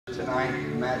tonight.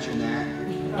 Imagine that.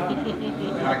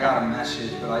 And I got a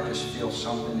message, but I just feel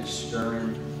something is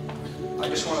stirring. I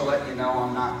just want to let you know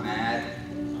I'm not mad.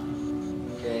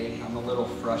 Okay? I'm a little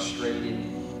frustrated.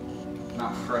 I'm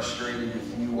not frustrated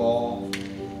with you all.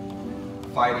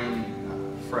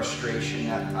 Fighting frustration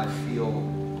that I feel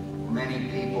many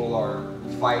people are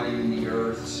fighting in the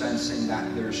earth, sensing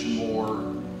that there's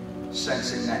more,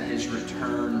 sensing that His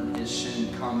return is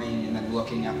soon coming, and then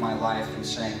looking at my life and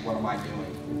saying, what am I doing?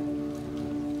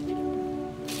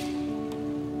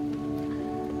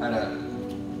 I had a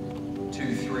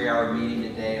 2-3 hour meeting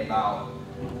today about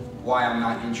why I'm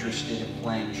not interested in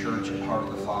playing church at Heart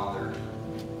of the Father.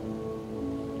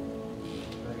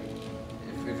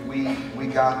 If we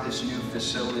got this new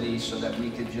facility so that we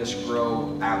could just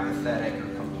grow apathetic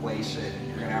or complacent,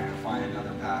 you're going to have to find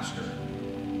another pastor.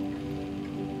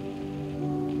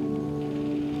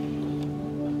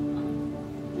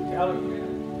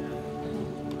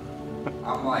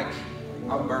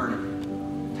 I'm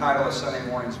burning. The title of Sunday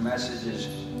morning's message is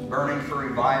Burning for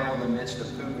Revival in the Midst of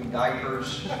Poopy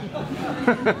Diapers,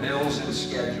 Bills and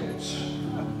Schedules.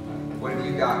 What have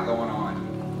you got going on?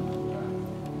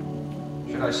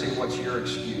 Should I say, what's your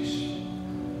excuse?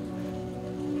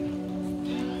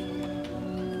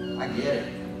 I get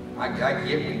it. I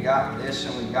get we got this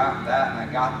and we got that and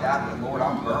I got that, but Lord,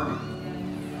 I'm burning.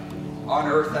 On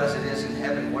earth as it is in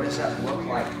heaven, what does that look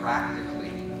like practically?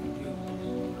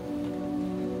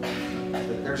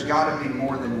 There's got to be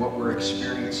more than what we're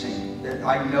experiencing.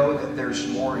 I know that there's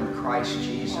more in Christ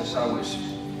Jesus. I was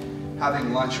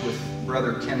having lunch with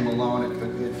Brother Ken Malone, a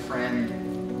good friend.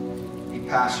 He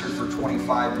pastored for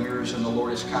 25 years, and the Lord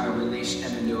has kind of released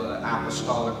him into an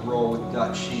apostolic role with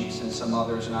Dutch Sheets and some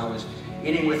others. And I was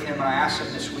eating with him, and I asked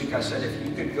him this week, I said, if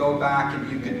you could go back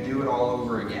and you could do it all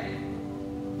over again,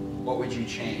 what would you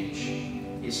change?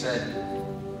 He said,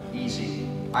 easy.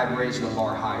 I'd raise the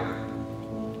bar higher.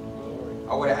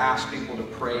 I would have asked people to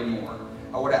pray more.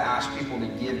 I would have asked people to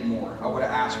give more. I would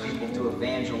have asked people to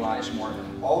evangelize more.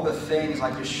 All the things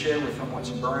I just shared with them, what's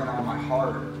burning on my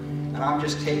heart. And I'm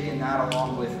just taking that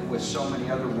along with so many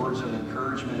other words of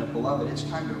encouragement. And beloved, it's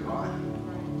time to run.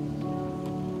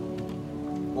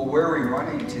 Well, where are we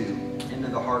running to? Into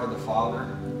the heart of the Father.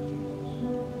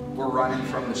 We're running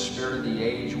from the spirit of the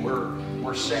age.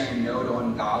 We're saying no to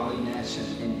ungodliness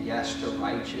and yes to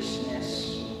righteousness.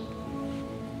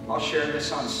 I'll share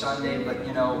this on Sunday, but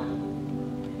you know,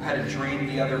 I had a dream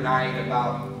the other night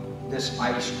about this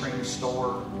ice cream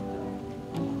store.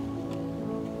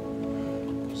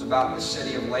 It was about the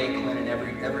city of Lakeland, and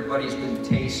everybody's been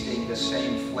tasting the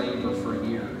same flavor for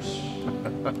years.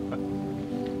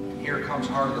 And here comes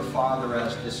Heart of the Father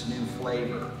as this new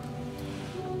flavor.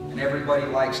 And everybody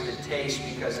likes to taste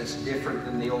because it's different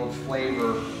than the old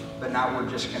flavor, but now we're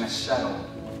just going to settle.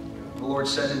 The Lord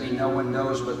said to me, no one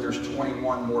knows, but there's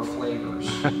 21 more flavors.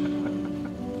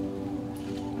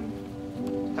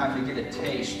 Time to get a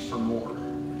taste for more.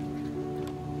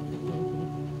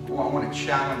 Well, I want to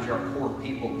challenge our core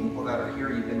people that are here.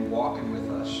 You've been walking with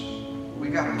us. We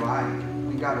got to ride.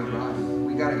 We got to run.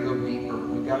 We got to go deeper.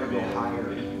 We got to go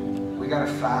higher. We got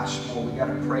to fast more. We got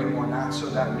to pray more, not so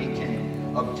that we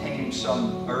can obtain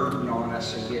some burden on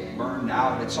us and get burned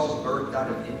out. It's all birthed out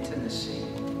of intimacy.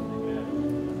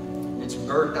 It's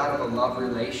birthed out of a love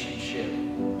relationship.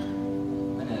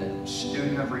 And a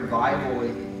student of revival,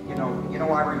 you know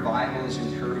why revival is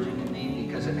encouraging to me?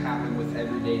 Because it happened with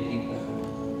everyday people.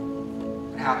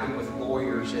 It happened with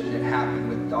lawyers, and it happened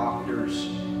with doctors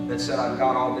that said, I've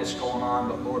got all this going on,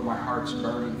 but Lord, my heart's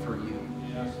burning for you.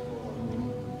 Yes, Lord.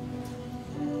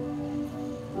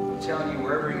 I'm telling you,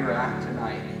 wherever you're at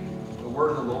tonight, the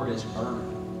word of the Lord is burning.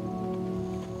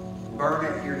 Burn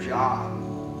at your job.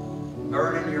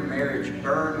 Burn in your marriage.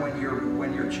 Burn when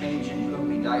you're changing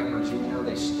poopy diapers, even though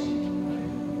they stink.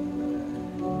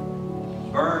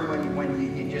 Burn when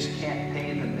you just can't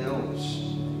pay the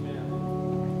bills.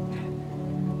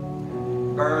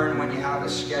 Burn when you have a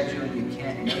schedule and you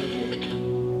can't make it.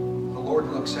 The Lord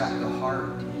looks at the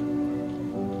heart.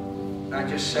 And I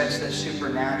just sense that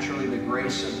supernaturally the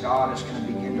grace of God is going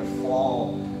to begin to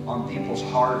fall on people's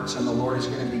hearts, and the Lord is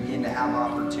going to begin to have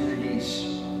opportunities.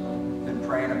 Been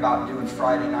praying about doing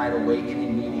Friday night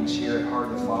awakening meetings here at Heart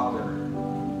of the Father.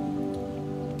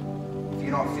 If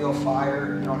you don't feel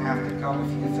fire, you don't have to come.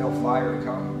 If you feel fire,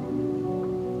 come.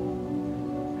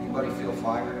 Anybody feel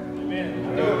fire? Amen.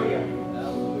 Hallelujah.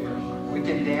 We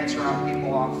can dance around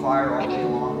people on fire all day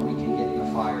long. We can get in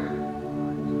the fire.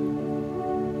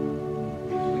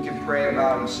 We can pray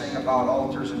about and sing about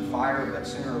altars and fire, but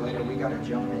sooner or later we got to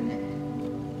jump in it.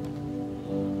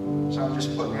 So I'm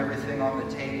just putting everything on the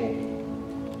table.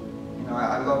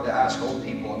 I love to ask old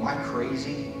people, am I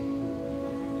crazy?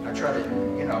 I try to,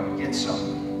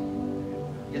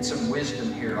 get some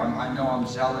wisdom here. I know I'm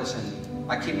zealous,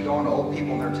 and I keep going to old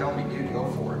people, and they're telling me, dude, go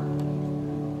for it.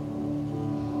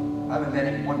 I haven't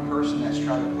met one person that's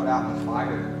trying to put out the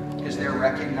fire because they're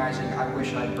recognizing, I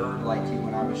wish I burned like you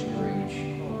when I was your age.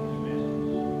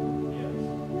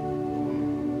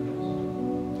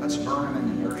 Let's burn them in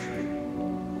the nursery.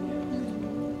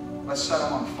 Let's set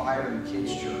them on fire in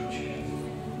kids' church.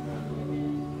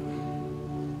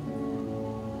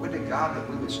 Would to God that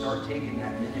we would start taking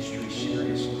that ministry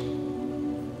seriously.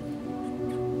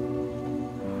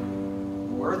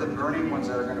 Where are the burning ones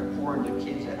that are going to pour into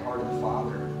kids at Heart of the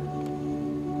Father?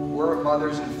 Where are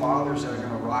mothers and fathers that are going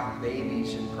to rock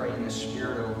babies and pray in the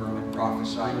Spirit over them and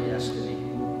prophesy destiny?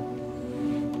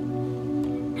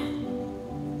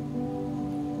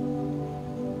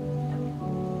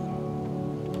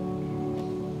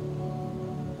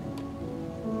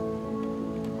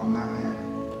 I'm not mad.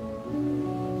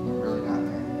 I'm really not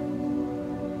mad.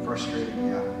 Frustrated,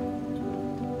 yeah.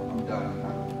 I'm done.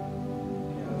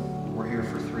 We're here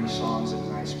for 3 songs and a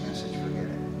nice message. Forget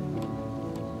it.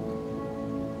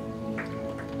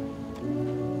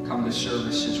 Come to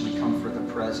services. We come for the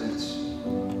presence.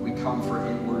 We come for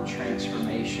inward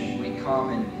transformation. We come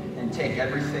and take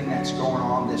everything that's going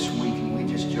on this week and we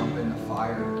just jump in the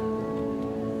fire.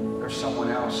 There's someone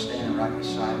else standing right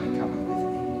beside me coming with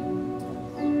me.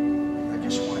 I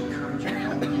just want to encourage you,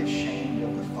 don't be ashamed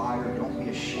of the fire. Don't be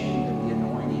ashamed of the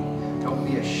anointing. Don't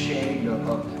be ashamed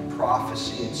of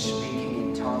prophecy and speaking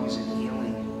in tongues and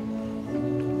healing.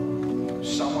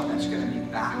 Someone that's going to be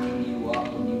backing you up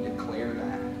when you declare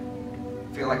that.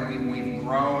 I feel like we've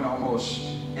grown almost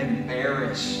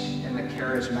embarrassed in the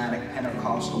charismatic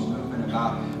Pentecostal movement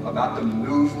about the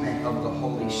movement of the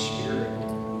Holy Spirit.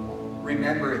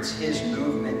 Remember, it's His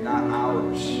movement, not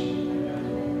ours.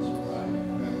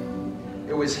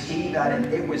 It was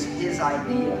it was His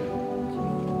idea.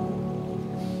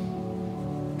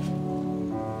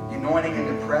 Anointing in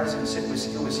the presence, it was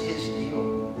His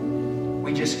deal.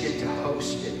 We just get to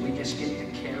host it. We just get to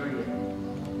carry it.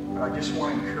 But I just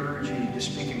want to encourage you to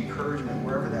speak encouragement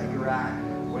wherever that you're at,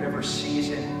 whatever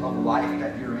season of life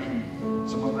that you're in.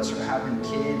 Some of us are having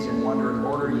kids and wondering,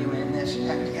 Lord, are you in this?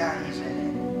 Heck yeah, He's in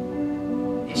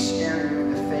it. He's staring you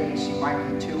in the face. He might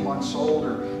be 2 months old,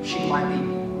 or she might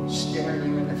be staring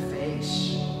you in the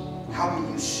face. How will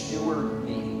you steward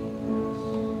me?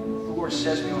 The Lord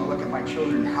says to me when I look at my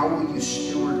children, how will you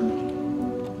steward me?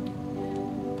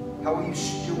 How will you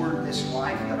steward this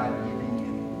life that I've given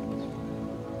you?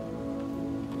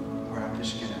 Lord, I'm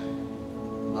just going to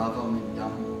love them and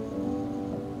dump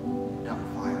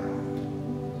fire on them.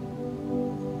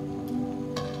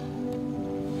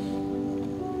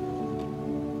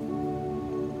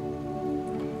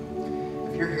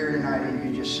 If you're here tonight and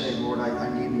you just say, Lord, I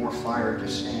need more fire,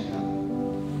 just stand up.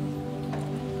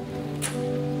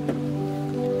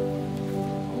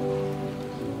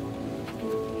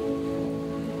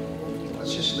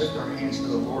 Just lift our hands to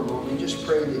the Lord. Lord, we just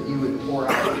pray that you would pour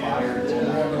out fire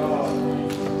tonight.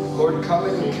 Lord, come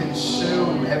and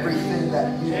consume everything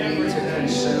that you need to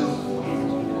consume.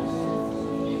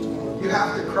 You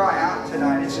have to cry out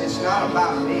tonight. It's not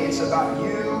about me. It's about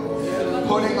you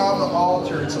putting on the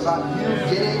altar. It's about you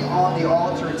getting on the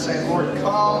altar and saying, Lord,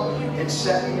 come and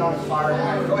set me on fire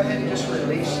tonight. Go ahead and just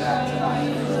release that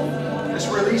tonight. Just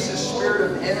release the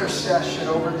spirit of intercession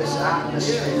over this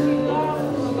atmosphere.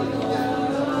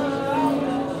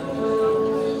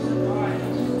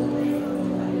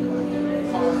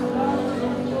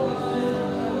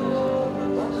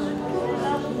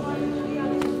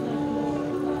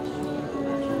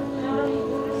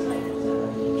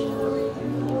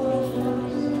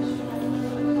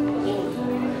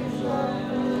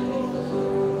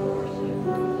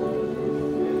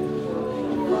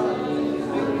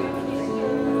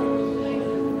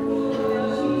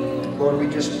 Lord, we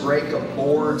just break a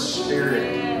bored spirit.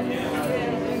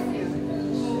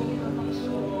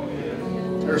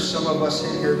 There's some of us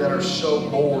in here that are so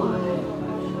bored.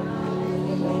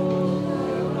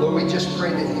 Lord, we just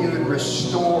pray that you would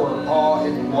restore awe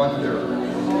and wonder.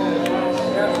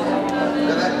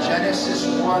 That Genesis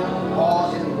 1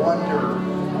 awe and wonder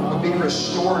would be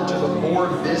restored to the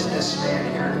bored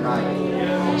businessman here tonight.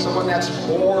 Someone that's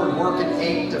bored working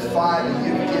 8 to 5 and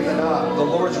you've given up. The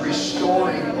Lord's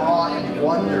restoring awe and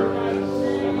wonder.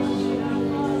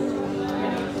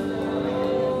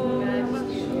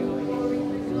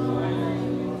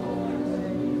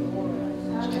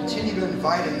 Just continue to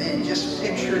invite Him in. Just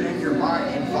picture it in your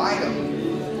mind. Invite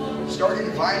Him. Start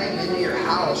inviting them into your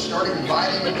house. Start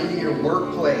inviting them into your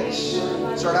workplace.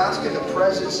 Start asking the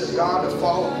presence of God to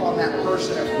fall upon that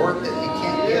person at work that you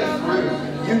can't get through.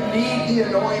 You need the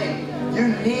anointing. You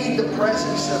need the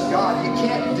presence of God. You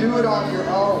can't do it on your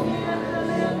own.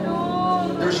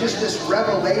 There's just this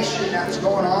revelation that's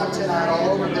going on tonight all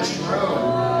over this room.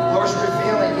 Lord's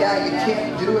revealing, yeah, you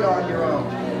can't do it on your own.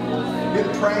 You've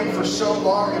been praying for so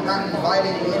long and not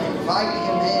inviting Him in. Invite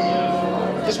Him in.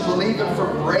 Just believing for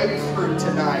breakthrough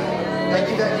tonight. Thank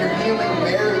you that you're healing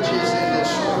marriages in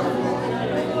this room.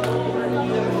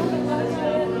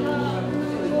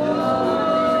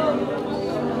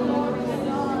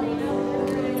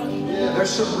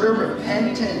 There's some real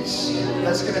repentance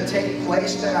that's going to take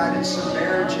place tonight in some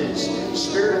marriages. The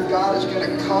Spirit of God is going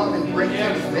to come and bring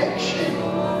conviction.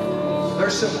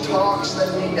 There's some talks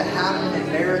that need to happen in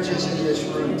marriages in this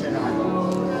room tonight.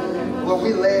 Lord,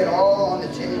 we lay it all on the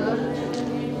table.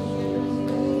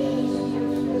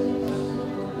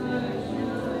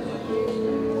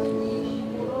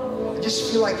 I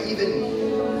just feel like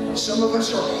even some of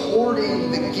us are hoarding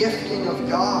the gifting of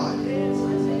God.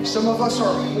 Some of us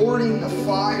are hoarding the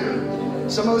fire.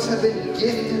 Some of us have been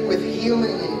gifted with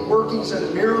healing and workings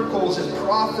and miracles and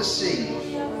prophecy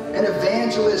and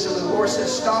evangelism. The Lord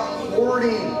says, stop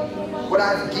hoarding what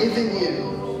I've given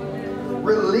you.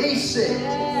 Release it.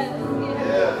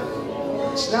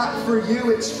 It's not for you,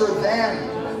 it's for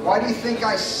them. Why do you think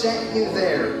I sent you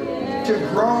there? To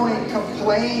groan and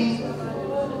complain?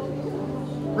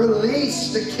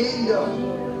 Release the kingdom.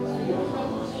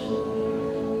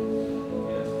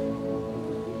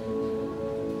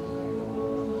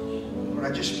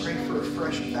 I just pray for a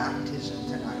fresh baptism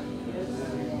tonight.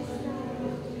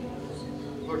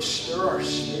 Lord, stir our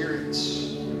spirits.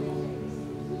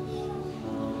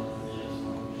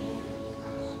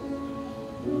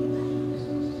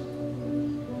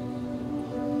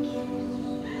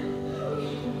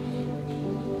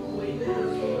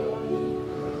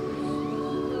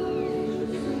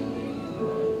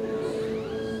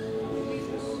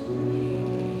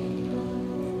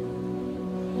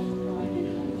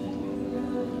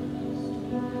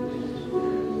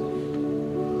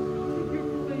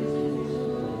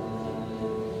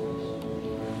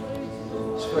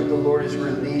 The Lord is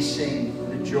releasing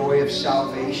the joy of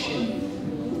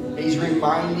salvation. He's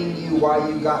reminding you why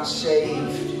you got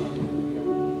saved.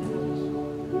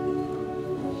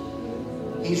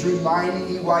 He's reminding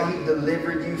you why He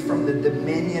delivered you from the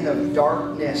dominion of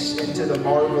darkness into the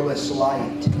marvelous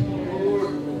light.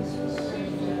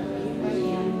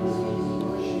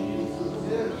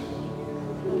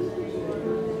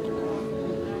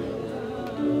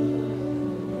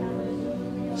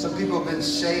 Some people have been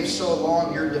saved so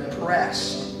long, you're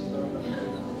depressed.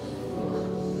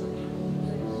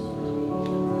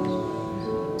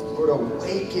 Lord,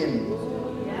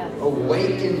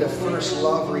 awaken the first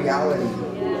love reality.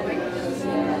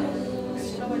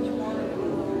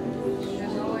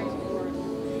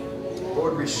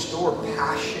 Lord, restore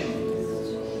passion.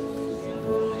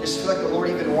 I just feel like the Lord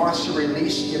even wants to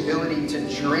release the ability to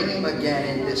dream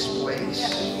again in this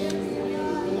place.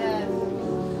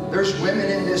 There's women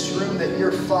in this room that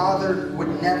your father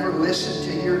would never listen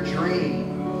to your dream.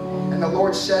 And the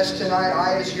Lord says tonight,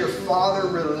 I as your father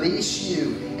release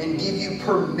you and give you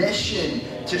permission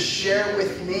to share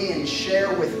with me and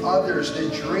share with others the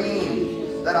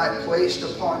dream that I placed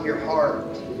upon your heart.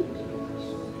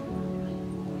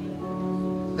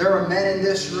 There are men in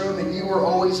this room and you were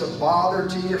always a bother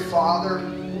to your father.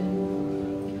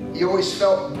 You always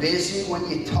felt busy when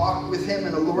you talked with him,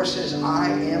 and the Lord says, I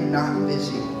am not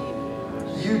busy.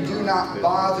 You do not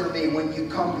bother me when you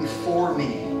come before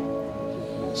me.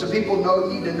 So people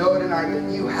need to know tonight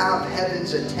that you have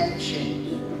heaven's attention.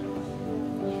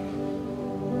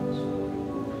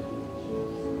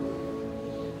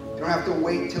 You don't have to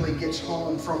wait till he gets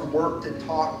home from work to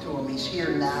talk to him. He's here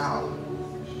now.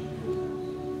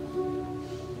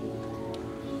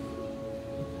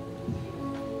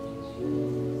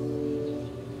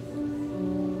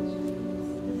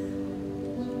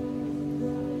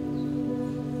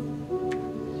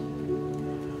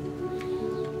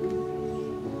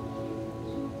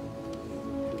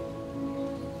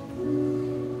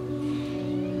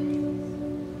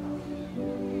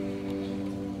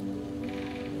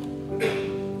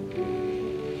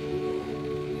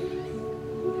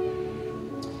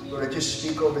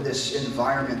 Speak over this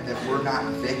environment that we're not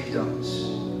victims.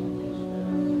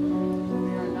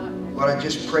 Lord, I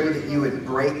just pray that you would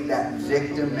break that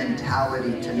victim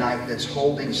mentality tonight that's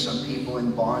holding some people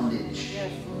in bondage.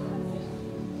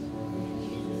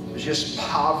 There's just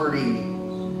poverty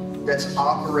that's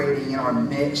operating in our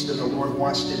midst, and the Lord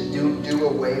wants to do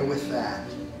away with that.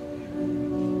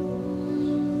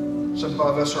 Some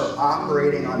of us are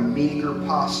operating on meager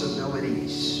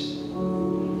possibilities.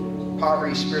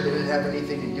 Poverty spirit doesn't have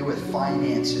anything to do with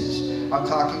finances. I'm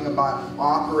talking about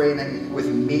operating with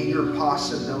meager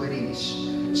possibilities.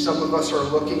 Some of us are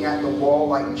looking at the wall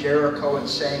like Jericho and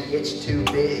saying it's too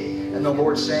big. And the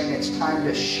Lord's saying it's time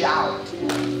to shout.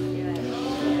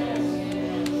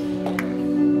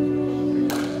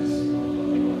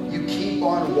 You keep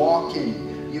on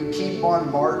walking. You keep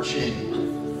on marching.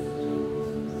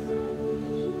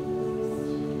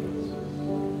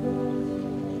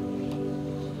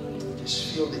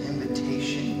 Just feel the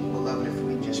invitation, beloved, if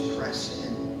we just press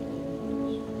in.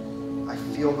 I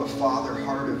feel the Father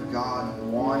heart of God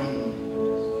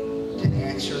wanting to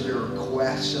answer the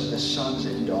requests of the sons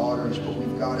and daughters, but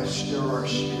we've got to stir our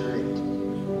spirit.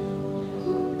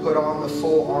 Put on the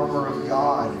full armor of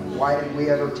God. Why did we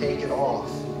ever take it off?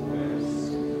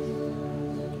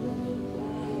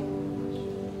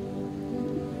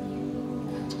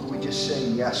 We just say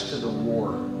yes to the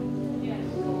war.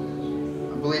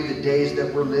 I believe the days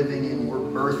that we're living in, we're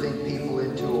birthing people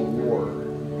into a war.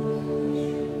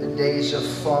 The days of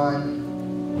fun,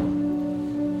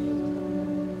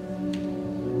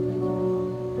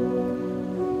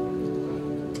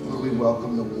 we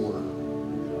welcome the war.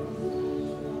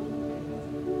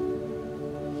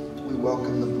 We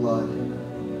welcome the blood.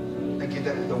 Thank you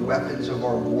that the weapons of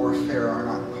our warfare are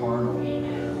not carnal.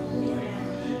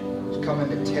 It's coming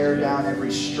to tear down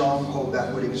every stronghold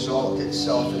that would exalt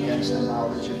itself against the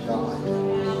knowledge of God.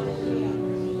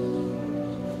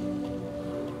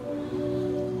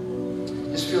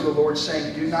 Just feel the Lord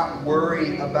saying, do not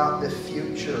worry about the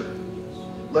future.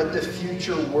 Let the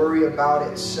future worry about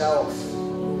itself.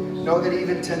 Know that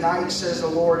even tonight, says the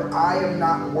Lord, I am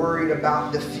not worried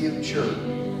about the future.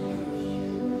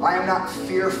 I am not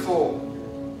fearful.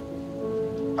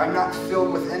 I'm not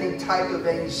filled with any type of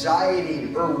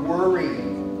anxiety or worry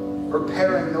or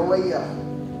paranoia.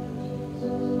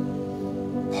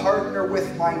 Partner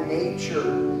with my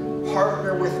nature.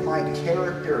 Partner with my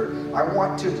character. I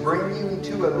want to bring you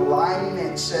into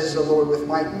alignment, says the Lord, with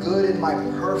my good and my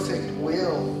perfect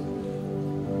will.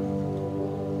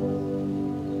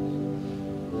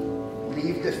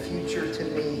 Leave the future to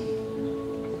me.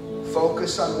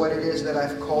 Focus on what it is that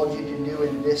I've called you to do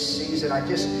in this season. I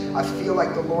feel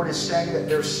like the Lord is saying that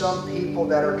there's some people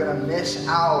that are going to miss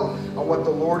out on what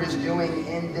the Lord is doing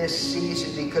in this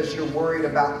season because you're worried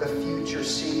about the future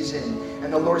season.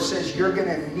 And the Lord says you're going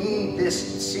to need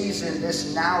this season,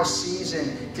 this now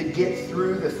season, to get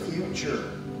through the future.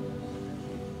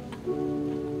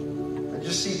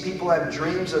 Just see people have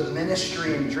dreams of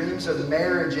ministry and dreams of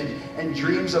marriage and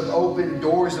dreams of open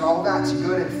doors, and all that's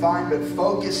good and fine, but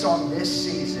focus on this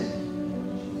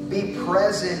season. Be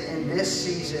present in this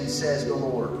season, says the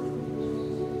Lord.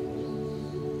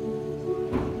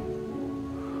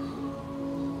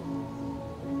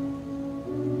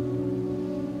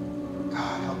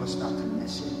 God, help us not to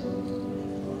miss it.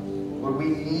 Lord, we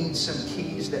need some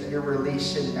keys that you're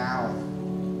releasing now.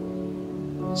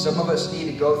 Some of us need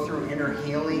to go through inner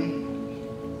healing.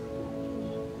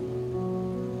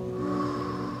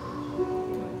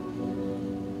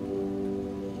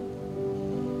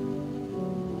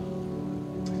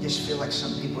 I just feel like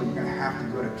some people, you're going to have to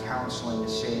go to counseling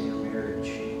to save your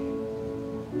marriage.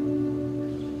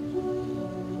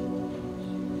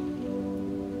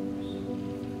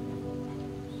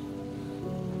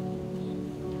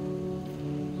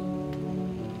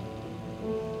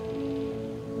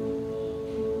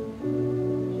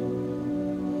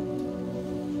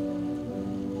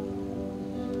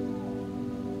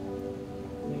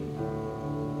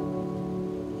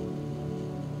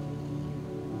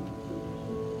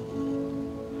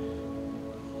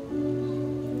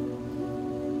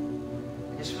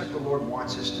 The Lord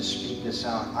wants us to speak this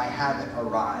out. I haven't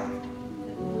arrived.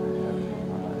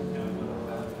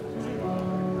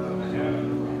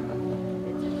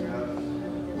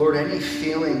 Lord, any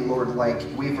feeling, Lord, like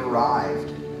we've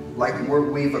arrived, like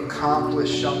we've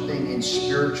accomplished something in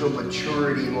spiritual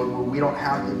maturity, Lord, where we don't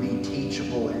have to be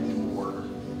teachable anymore.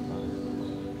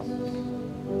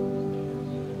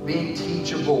 Being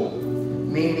teachable,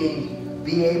 meaning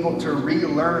be able to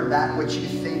relearn that which you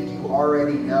think you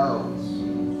already know.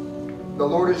 The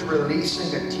Lord is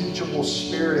releasing a teachable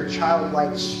spirit, a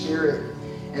childlike spirit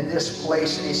in this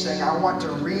place. And He's saying, I want to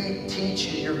re-teach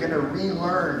you. You're going to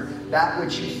relearn that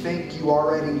which you think you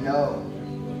already know.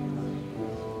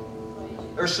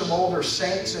 There's some older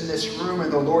saints in this room,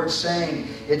 and the Lord's saying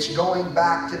it's going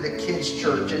back to the kids'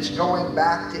 church. It's going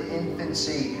back to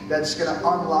infancy that's going to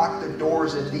unlock the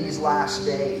doors in these last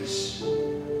days.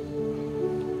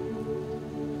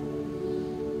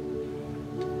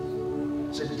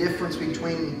 It's a difference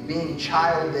between being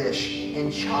childish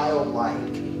and childlike.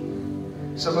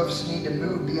 Some of us need to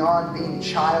move beyond being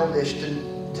childish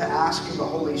to asking the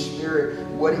Holy Spirit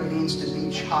what it means to be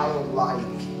childlike.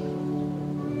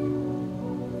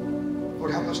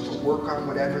 Lord, help us to work on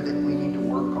whatever that we need to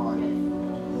work on.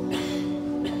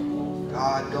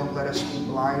 God, don't let us be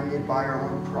blinded by our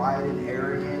own pride and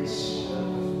arrogance.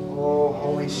 Oh,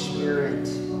 Holy Spirit.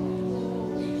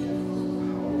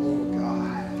 Oh,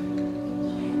 God.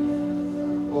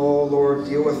 Oh, Lord,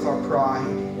 deal with our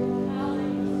pride.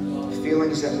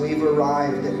 Feelings that we've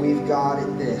arrived, that we've got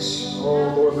at this.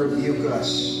 Oh, Lord, rebuke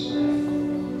us.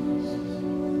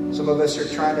 Some of us are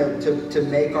trying to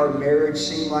make our marriage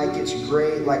seem like it's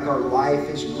great, like our life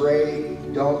is great.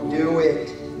 Don't do it.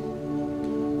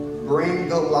 Bring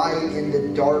the light in the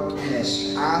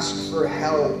darkness. Ask for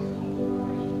help.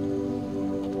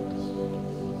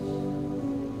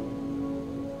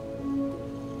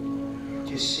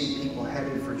 Just see people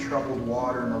headed for troubled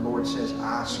water, and the Lord says,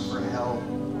 ask for help.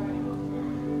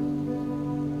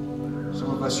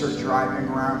 Some of us are driving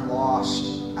around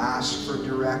lost. Ask for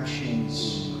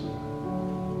directions.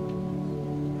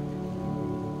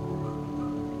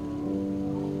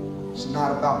 It's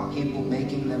not about people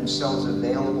making themselves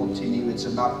available to you. It's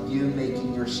about you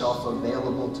making yourself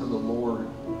available to the Lord.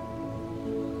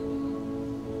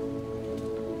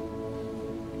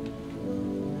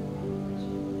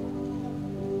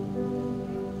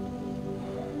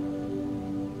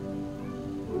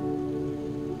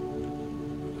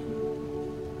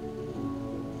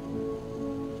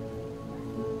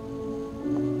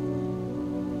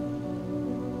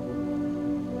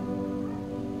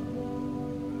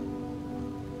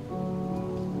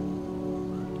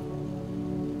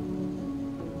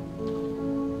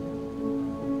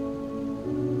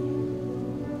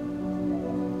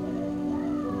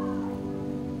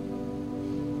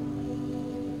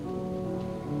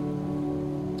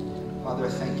 Father, I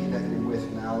thank you that you're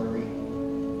with Mallory.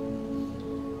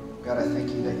 God, I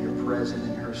thank you that you're present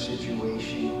in her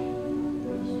situation.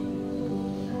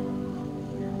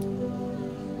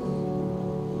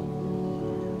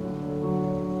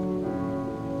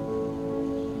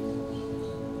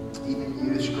 Even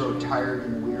youths grow tired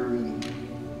and weary,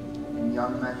 and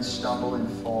young men stumble and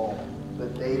fall.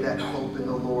 But they that hope in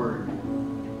the Lord,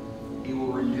 He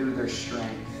will renew their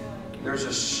strength. There's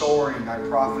a soaring, I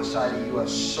prophesy to you, a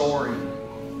soaring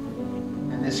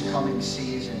in this coming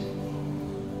season.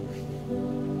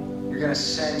 You're going to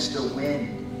sense the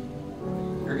wind.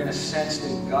 You're going to sense the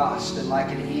gust. And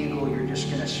like an eagle, you're just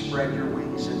going to spread your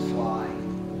wings and fly.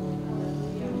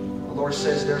 The Lord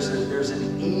says there's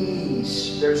an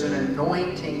ease. There's an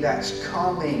anointing that's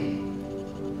coming.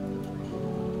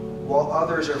 While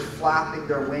others are flapping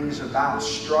their wings about,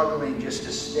 struggling just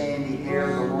to stay in the air,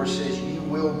 the Lord says, you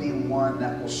will be one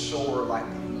that will soar like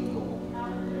an eagle.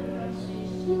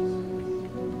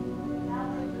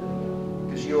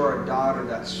 Because you are a daughter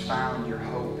that's found your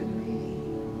hope in me.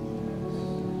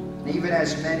 And even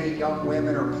as many young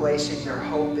women are placing their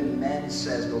hope in men,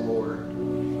 says the Lord,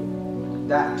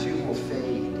 that too will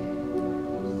fade.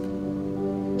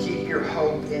 Keep your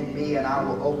hope in me, and I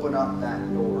will open up that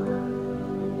door.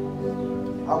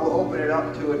 I will open it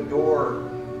up to a door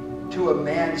to a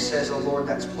man, says the Lord,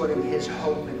 that's putting his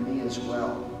hope in me as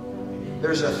well.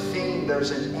 There's a theme,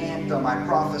 there's an anthem. I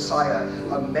prophesy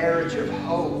a marriage of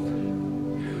hope,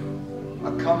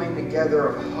 a coming together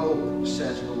of hope,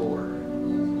 says the Lord.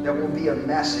 That will be a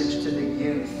message to the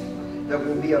youth. That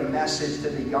will be a message to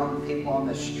the young people on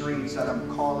the streets that I'm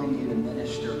calling you to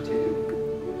minister to.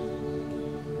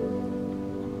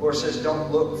 The Lord says,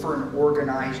 don't look for an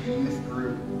organized youth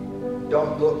group.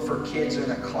 Don't look for kids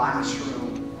in a classroom.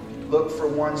 Look for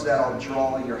ones that'll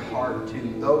draw your heart to.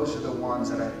 Those are the ones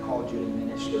that I've called you to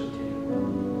minister to.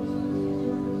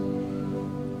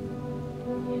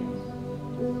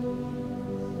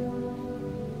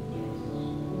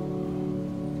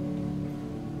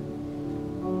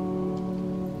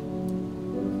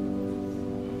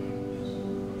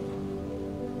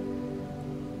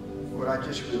 Lord, I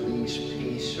just release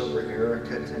peace over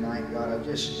Erica tonight, God. I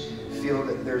just feel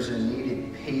that there's a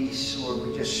needed peace. Lord,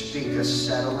 we just speak a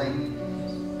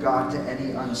settling, God, to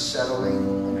any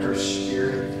unsettling in her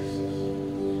spirit.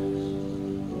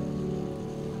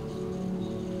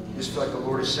 I just feel like the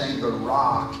Lord is saying the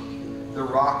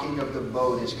rocking of the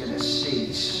boat is going to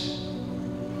cease.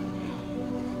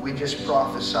 We just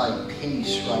prophesy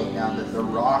peace right now, that the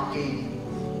rocking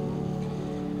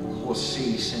will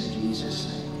cease in Jesus'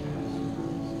 name.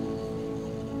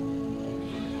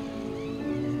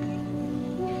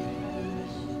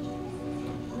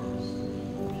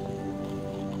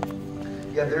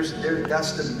 Yeah,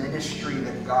 that's the ministry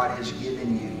that God has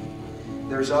given you.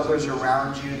 There's others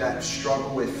around you that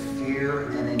struggle with fear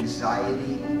and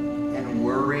anxiety and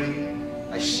worry.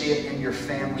 I see it in your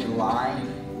family line.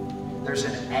 There's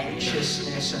an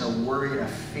anxiousness and a worry and a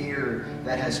fear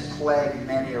that has plagued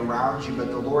many around you, but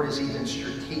the Lord has even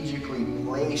strategically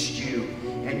placed you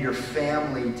and your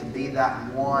family to be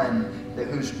that one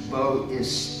whose boat is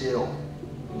still.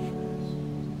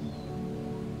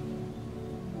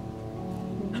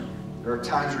 There are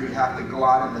times where you have to go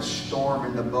out in the storm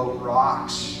and the boat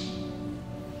rocks.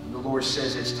 The Lord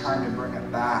says it's time to bring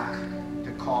it back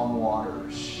to calm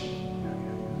waters.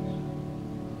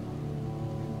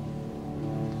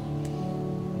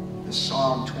 The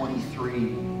Psalm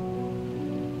 23,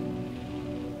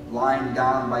 lying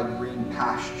down by green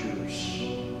pastures,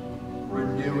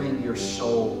 renewing your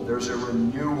soul. There's a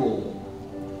renewal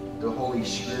the Holy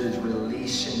Spirit is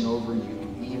releasing over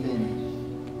you. Even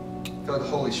I feel the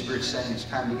Holy Spirit saying it's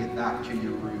time to get back to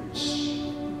your roots.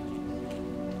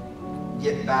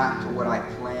 Get back to what I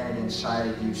planted inside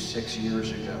of you 6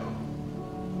 years ago.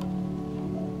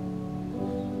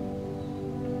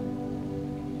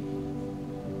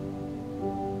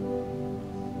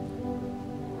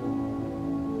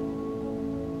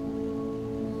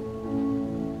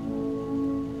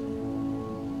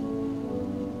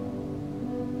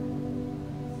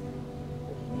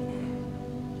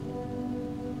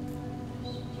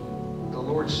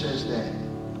 Says that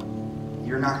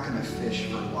you're not going to fish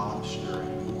for lobster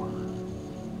anymore.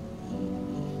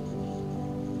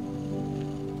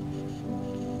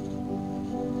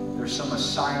 There's some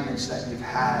assignments that you've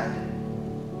had.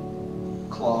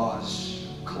 Claws,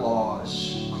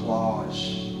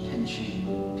 pinching,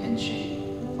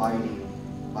 biting.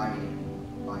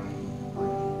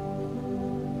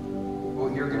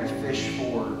 What you're going to fish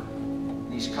for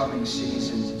these coming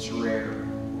seasons, it's rare.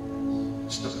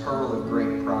 It's the pearl of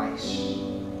great price.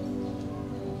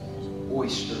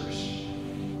 Oysters.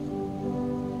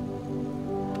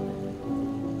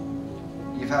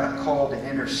 You've had a call to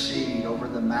intercede over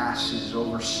the masses,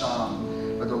 over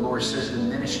some, but the Lord says the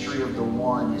ministry of the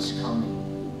one is coming.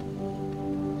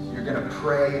 You're going to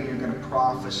pray and you're going to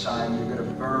prophesy and you're going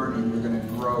to burn and you're going to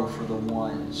grow for the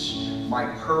ones. My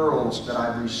pearls that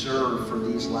I've reserved for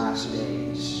these last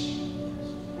days.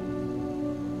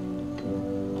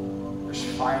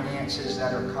 Finances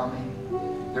that are coming.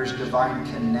 There's divine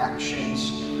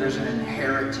connections. There's an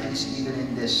inheritance even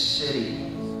in this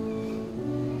city.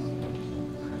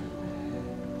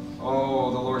 Oh,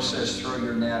 the Lord says, throw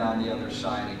your net on the other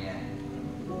side again.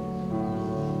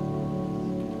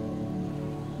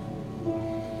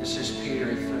 This is Peter.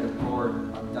 He said,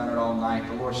 Lord, I've done it all night.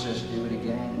 The Lord says, do it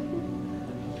again.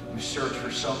 You've searched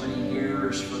for so many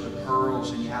years for the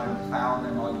pearls and you haven't found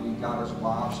them. All you got is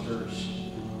lobsters.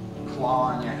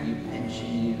 Clawing at you,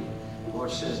 pinching you. The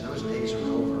Lord says those days are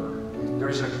over.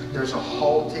 There's a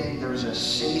halting, there's a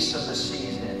cease of the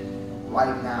season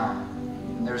right now.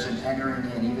 And there's an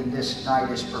entering in. Even this night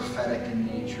is prophetic in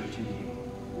nature to you.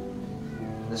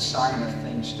 The sign of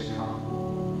things to come.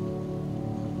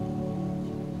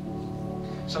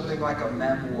 Something like a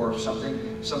memoir,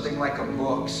 something like a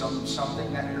book,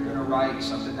 something that you're going to write,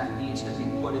 something that needs to be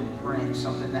put in print,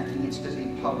 something that needs to be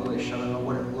published. I don't know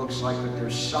what it looks like, but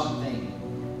there's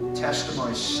something,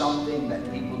 testimony, something that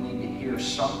people need to hear,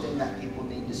 something that people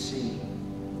need to see.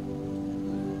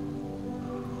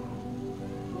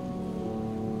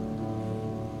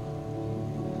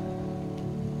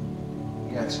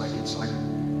 Yeah, it's like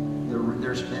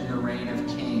there's been the reign of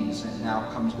kings, and now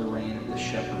comes the reign of the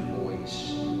shepherd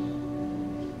boys.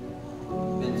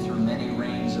 Been through many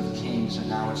reigns of kings, and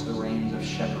now it's the reigns of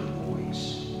shepherd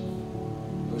boys.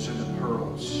 Those are the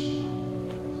pearls.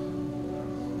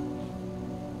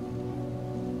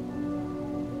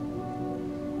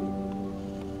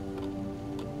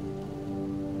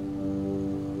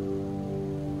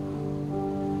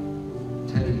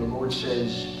 Teddy, the Lord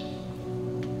says,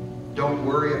 don't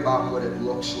worry about what it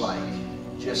looks like.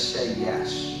 Just say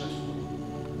yes.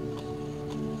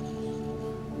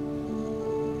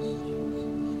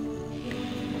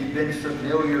 You've been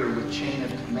familiar with chain of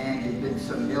command. You've been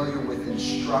familiar with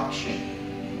instruction.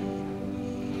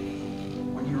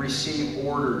 When you receive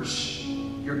orders,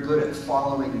 you're good at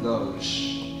following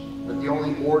those. But the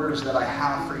only orders that I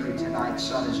have for you tonight,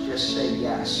 son, is just say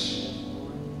yes.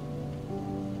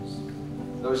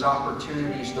 Those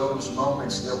opportunities, those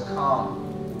moments, they'll come.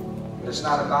 It's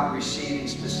not about receiving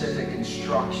specific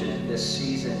instruction in this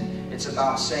season. It's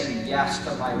about saying yes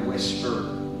to my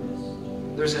whisper.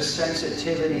 There's a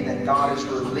sensitivity that God is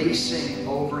releasing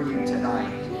over you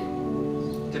tonight.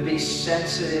 To be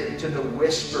sensitive to the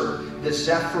whisper, the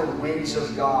zephyr winds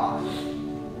of God.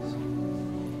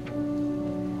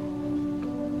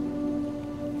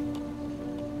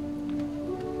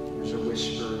 There's a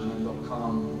whisper, and then there'll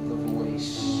come the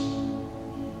voice,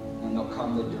 and there'll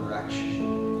come the direction.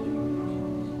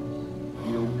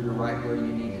 You're right where you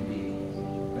need to be.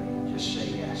 But just say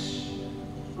yes.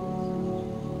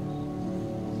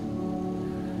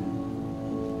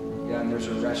 Yeah, and there's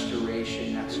a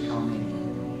restoration that's coming.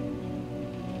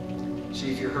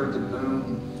 See, if you heard the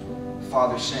boom,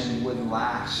 Father saying it wouldn't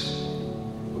last.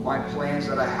 But my plans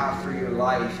that I have for your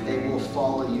life, they will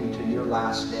follow you to your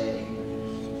last day.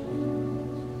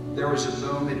 There was a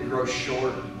boom, it'd grow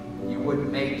short. You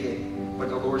wouldn't make it. But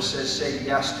the Lord says, say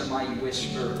yes to my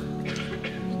whisper.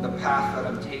 The path that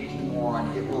I'm taking you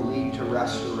on, it will lead to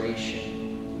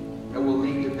restoration. It will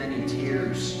lead to many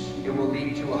tears. It will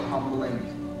lead to a humbling.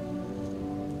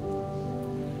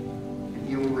 And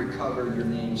you will recover your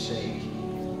namesake.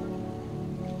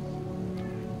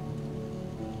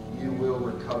 You will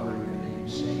recover your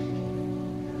namesake.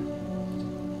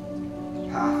 The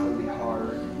path will be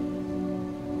hard.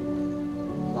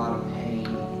 A lot of pain.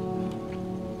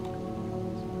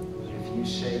 If you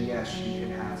say yes, you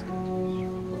can have it.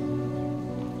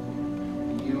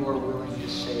 You are willing to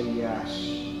say yes,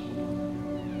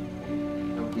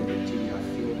 He'll give it to you. I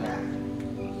feel that.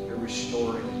 He'll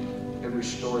restore it. He'll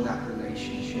restore that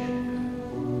relationship.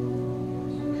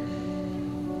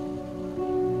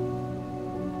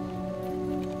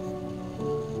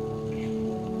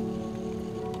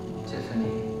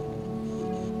 Tiffany.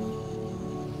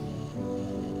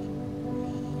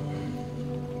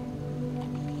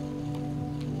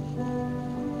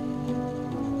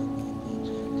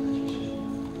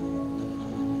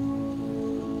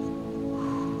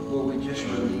 Just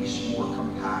release more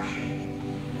compassion,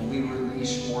 and we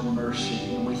release more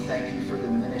mercy, and we thank you for the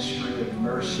ministry of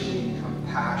mercy and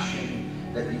compassion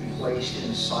that you've placed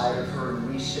inside of her,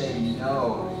 and we say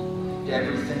no to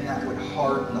everything that would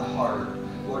harden the heart,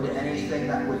 Lord, to anything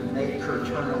that would make her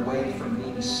turn away from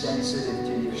being sensitive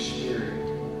to your Spirit.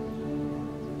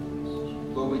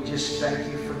 Lord, we just thank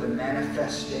you for the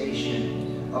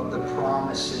manifestation of the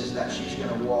promises that she's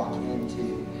going to walk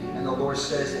into. And the Lord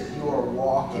says that you are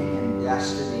walking in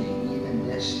destiny even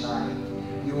this night.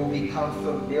 You will become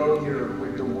familiar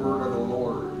with the word of the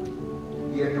Lord.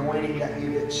 The anointing that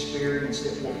you've experienced,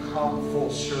 it will come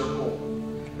full circle.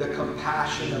 The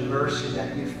compassion, the mercy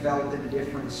that you felt in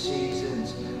different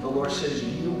seasons, the Lord says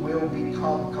you will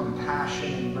become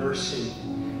compassion and mercy.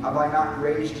 Have I not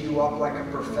raised you up like a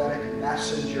prophetic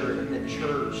messenger in the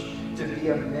church to be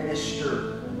a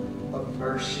minister of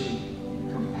mercy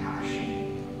and compassion?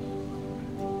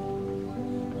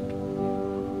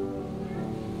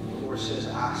 Says,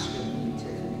 ask of me,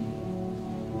 Tiffany.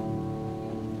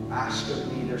 Ask of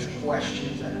me. There's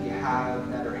questions that you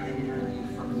have that are hindering you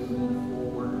from moving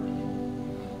forward.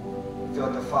 I feel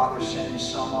like the Father's saying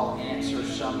some I'll answer,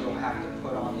 some you'll have to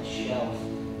put on the shelf.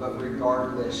 But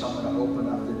regardless, I'm going to open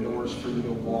up the doors for you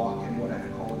to walk in what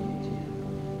I've called you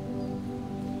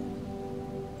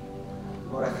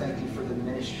to. Lord, I thank you for the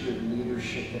ministry of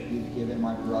leadership that you've given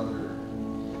my brother.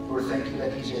 Lord, thank you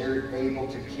that he's able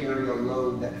to carry a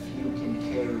load that few can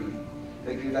carry.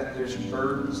 Thank you that there's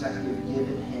burdens that you've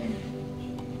given him.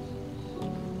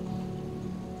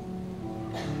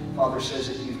 Father says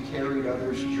that you've carried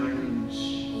others' dreams.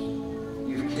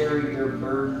 You've carried their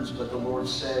burdens, but the Lord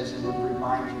says and would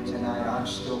remind you tonight, I'm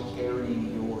still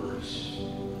carrying yours.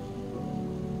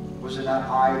 Was it not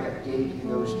I that gave you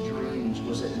those dreams?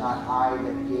 Was it not I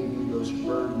that gave you those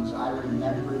burdens? I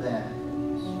remember them.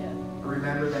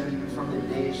 Remember them even from the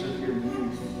days of your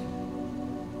youth.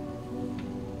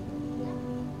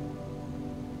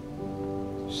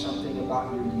 Something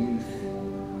about your youth.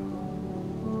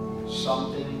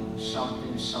 Something,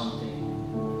 something, something.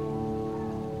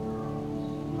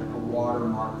 Like a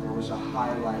watermark. There was a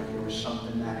highlight. There was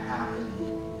something that happened.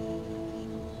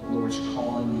 The Lord's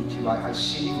calling you to. I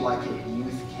see you like at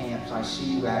youth camps. I see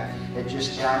you at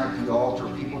just down at the altar.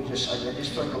 People just, I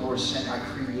just feel like the Lord's saying, I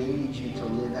created you to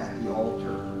live at the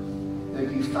altar. Though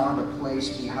you found a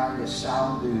place behind a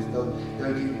sound booth, though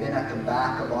you've been at the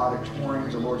back of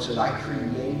auditoriums, the Lord said, I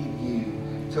created you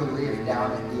to live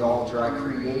down at the altar. I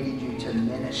created you to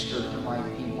minister to my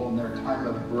people in their time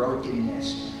of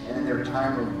brokenness and in their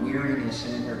time of weariness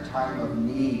and in their time of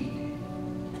need.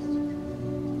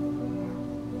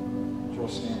 Joel,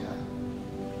 stand up.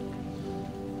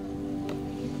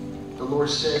 Lord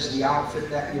says the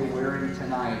outfit that you're wearing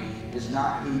tonight is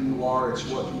not who you are, it's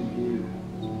what you do.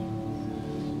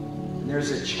 And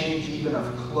there's a change even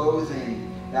of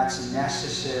clothing that's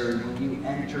necessary when you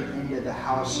enter into the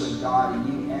house of God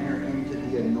and you enter into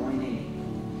the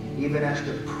anointing. Even as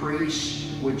the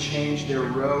priests would change their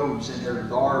robes and their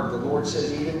garb, the Lord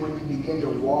says even when you begin to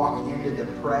walk into the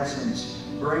presence,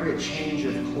 bring a change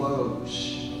of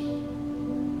clothes.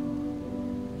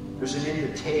 There's an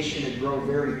invitation to grow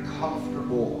very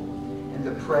comfortable in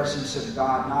the presence of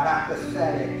God, not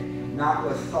apathetic, not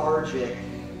lethargic,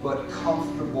 but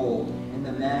comfortable in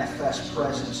the manifest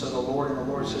presence of the Lord. And the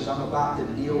Lord says, I'm about to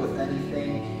deal with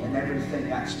anything and everything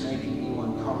that's making you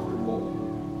uncomfortable.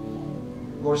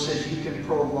 The Lord says, you can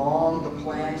prolong the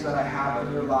plans that I have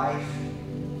in your life.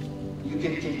 You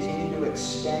can continue to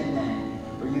extend them,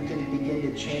 or you can begin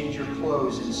to change your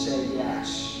clothes and say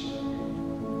yes.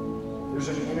 There's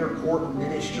an inner court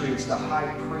ministry. It's the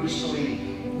high priestly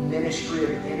ministry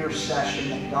of intercession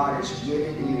that God has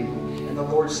given you. And the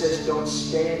Lord says, don't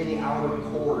stay in the outer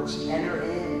courts. Enter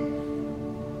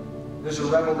in. There's a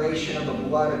revelation of the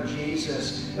blood of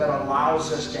Jesus that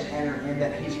allows us to enter in,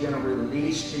 that He's going to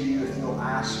release to you if you'll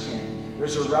ask Him.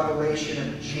 There's a revelation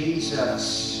of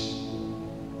Jesus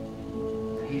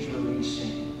that He's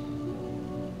releasing.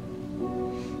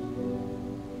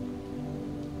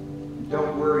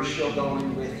 Don't worry, she'll go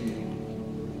in with you.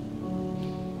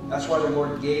 That's why the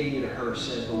Lord gave you to her,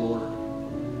 says the Lord,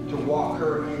 to walk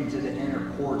her into the inner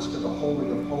courts, to the Holy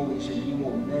of Holies, and you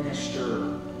will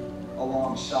minister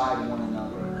alongside one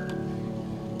another.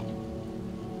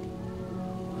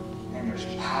 And there's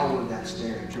power that's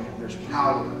there, Joel. There's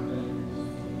power.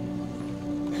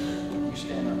 You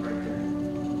stand up right there.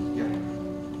 Yeah.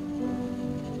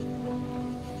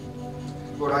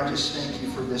 Lord, I just thank you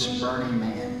for this burning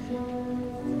man.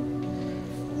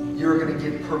 You're going to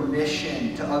give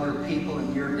permission to other people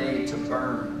in your day to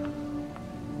burn.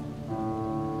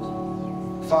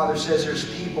 Father says there's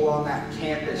people on that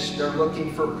campus, they're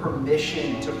looking for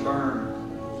permission to burn.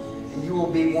 And you will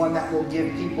be one that will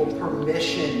give people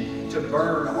permission to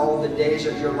burn all the days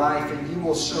of your life. And you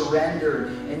will surrender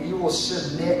and you will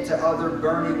submit to other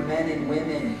burning men and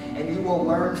women. And you will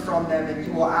learn from them and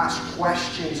you will ask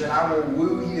questions. And I will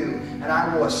woo you and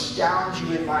I will astound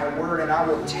you in my word. And I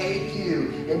will take you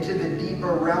into the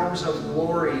deeper realms of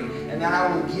glory. And then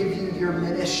I will give you your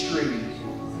ministry.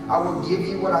 I will give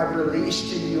you what I've released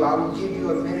to you. I will give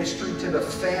you a ministry to the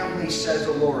family, says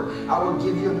the Lord. I will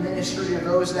give you a ministry to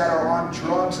those that are on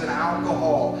drugs and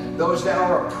alcohol, those that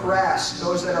are oppressed,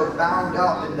 those that are bound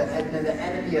up, and the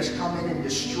enemy has come in and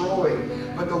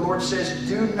destroyed. But the Lord says,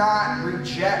 do not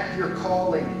reject your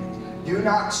calling. Do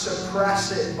not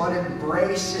suppress it, but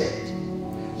embrace it.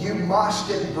 You must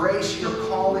embrace your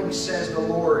calling, says the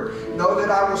Lord. Know that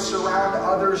I will surround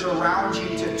others around you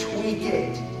to tweak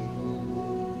it.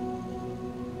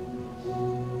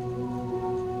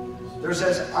 There's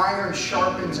as iron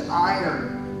sharpens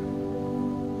iron.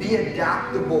 Be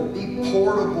adaptable, be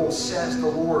portable, says the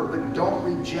Lord, but don't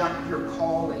reject your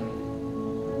calling.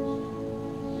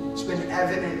 It's been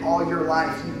evident all your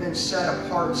life. You've been set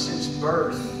apart since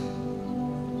birth.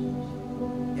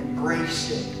 Embrace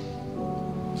it.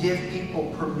 Give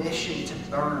people permission to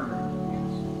burn.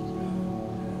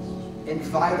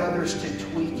 Invite others to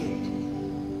tweak it.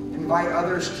 Invite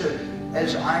others to,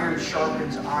 as iron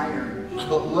sharpens iron.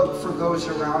 But look for those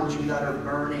around you that are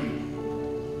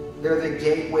burning. They're the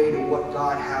gateway to what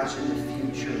God has in the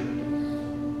future.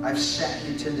 I've sent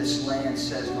you to this land,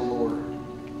 says the Lord.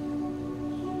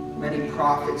 Many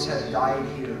prophets have died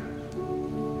here.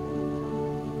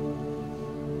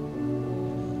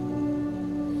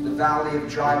 The valley of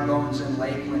dry bones in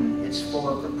Lakeland, it's full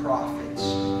of the prophets.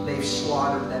 They've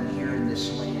slaughtered them here in this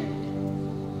land.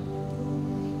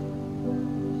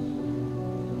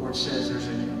 The Lord says there's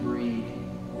a new breed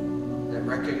that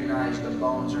recognize the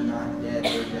bones are not dead,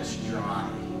 they're just dry.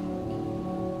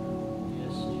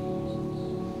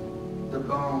 The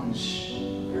bones,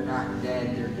 they're not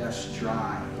dead, they're just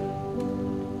dry.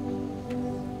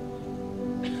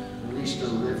 Release a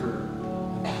river.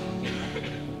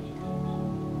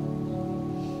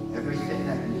 Everything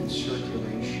that needs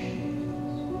circulation.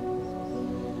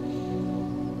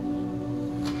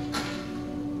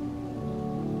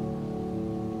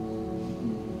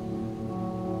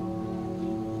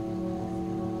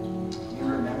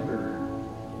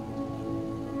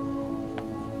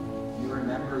 You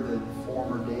remember the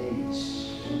former days.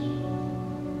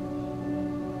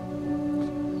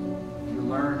 You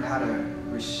learned how to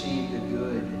receive the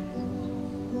good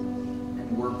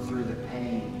and work through the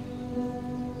pain.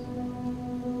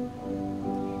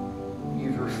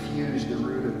 You've refused the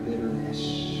root of bitterness.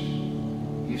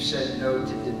 said no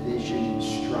to division and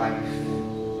strife.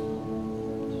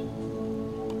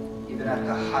 Even at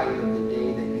the height of the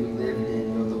day that you lived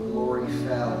in, though the glory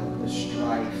fell, the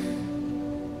strife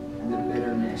and the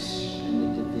bitterness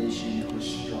and the division was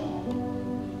strong.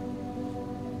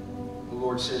 The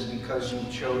Lord says, because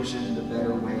you've chosen the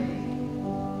better way,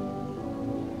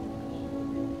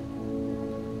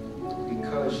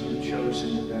 because you've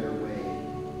chosen the better way,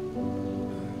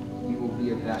 you will be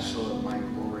a vessel of my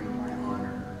glory, my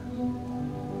honor.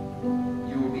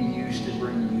 You will be used to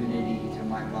bring unity to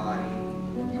my body.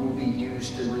 You will be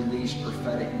used to release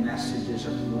prophetic messages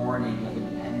of warning of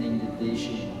impending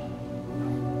division.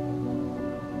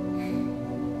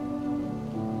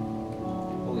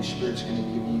 Holy Spirit's going to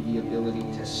give you the ability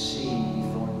to see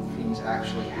before things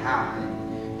actually happen,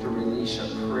 to release a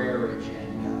prayer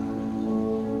agenda,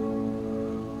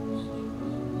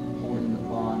 holding the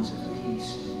bonds of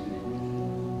peace and unity.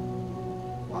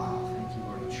 Wow, thank you,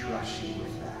 Lord. I trust you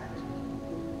with that.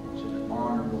 It's an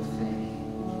honorable thing.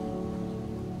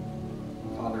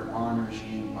 Father honors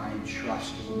you by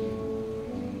entrusting you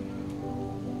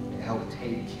to help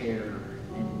take care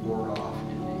and ward off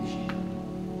division.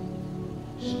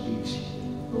 Speaks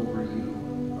over you,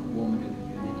 a woman of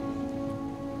unity.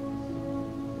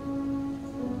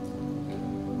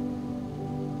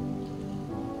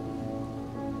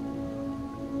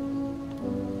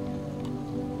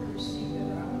 I received that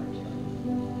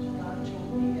opportunity. God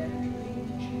told me that dream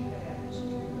that you had was a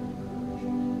dream of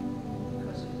encouragement.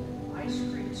 Because of the ice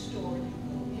cream store, you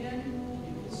go in,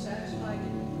 you get satisfied, and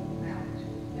you go out.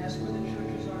 That's where the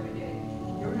churches are today.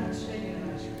 You're not staying in an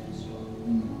ice cream store.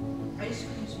 Ice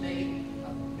cream's made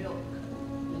of milk,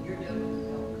 and you're done with the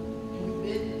milk.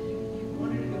 You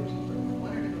wanted to go deeper, you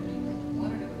wanted to go deeper, you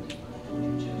wanted to go deeper. I told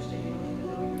you Tuesday, you don't even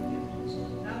know your giftings.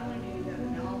 Not only do you have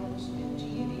novels and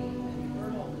TV, and you've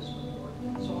heard all this before,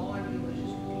 so all I do is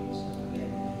just read stuff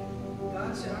again. God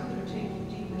said, I'm going to take you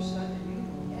deeper, son, than you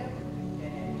ever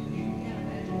been in, because you can't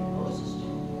imagine Moses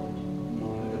didn't want to, and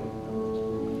you don't want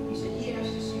to. He said, he has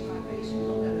to see my face, and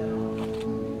you'll have that honor.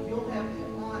 You'll have the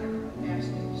honor of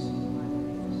asking to see my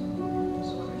face.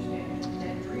 So understand,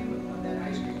 that dream of that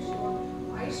ice cream store,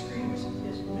 ice cream is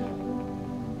milk.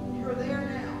 You're there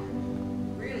now.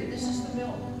 Really, this is the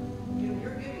milk.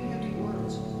 You're giving heavy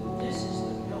words. This is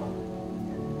the milk.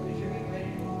 Because you're getting ready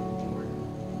to go to Jordan.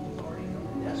 You've already known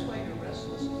it. That's why you're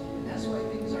restless. And that's why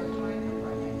things aren't tied up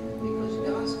right now. Because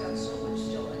God's got so much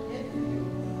still ahead for you.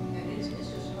 And it's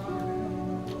just an honor.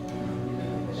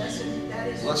 But that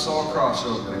is. Let's all cross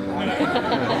over. Come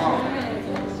on.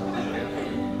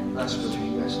 That's what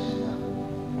you guys do now.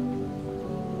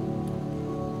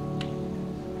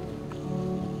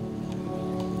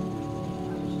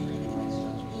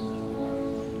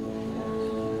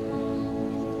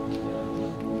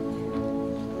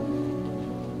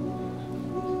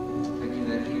 Thank you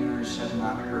that ears have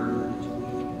not heard,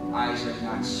 eyes have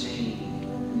not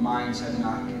seen, minds have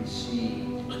not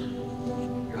conceived.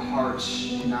 Your hearts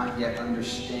do not yet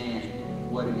understand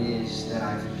what it is that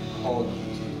I've called you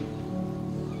to.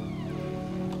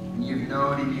 And you've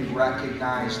known and you've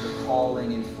recognized the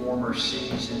calling in former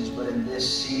seasons, but in this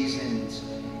season,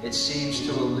 it seems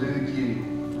to elude you.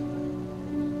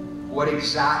 What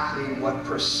exactly and what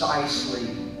precisely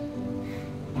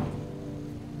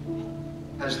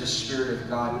has the Spirit of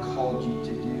God called you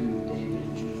to do, David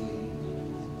and Julie?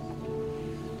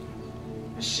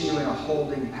 You're sealing a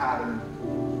holding pattern.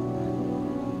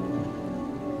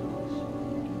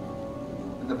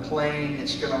 And the plane,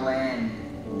 it's going to land.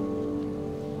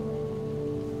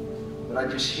 But I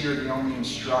just hear the only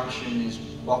instruction is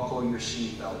buckle your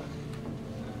seatbelt.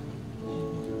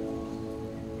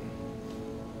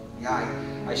 Yeah,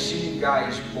 I see you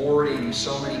guys boarding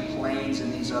so many planes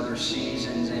in these other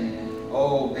seasons, and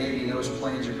oh baby, those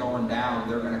planes are going down.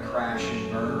 They're going to crash and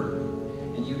burn.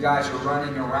 And you guys are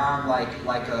running around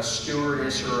like a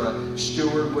stewardess or a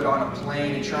steward would on a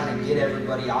plane and trying to get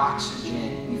everybody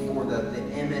oxygen before the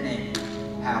imminent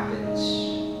happens.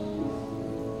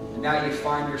 And now you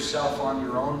find yourself on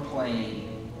your own plane,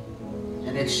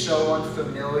 and it's so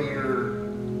unfamiliar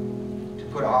to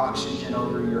put oxygen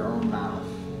over your own mouth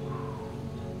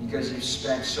because you've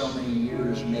spent so many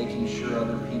years making sure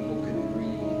other people could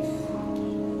breathe.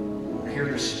 I hear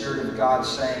the Spirit of God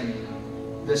saying,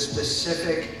 the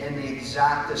specific and the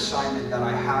exact assignment that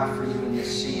I have for you in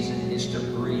this season is to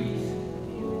breathe.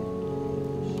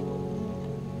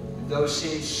 Those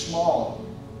seem small.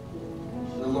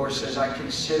 The Lord says, I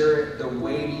consider it the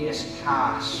weightiest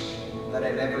task that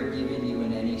I've ever given you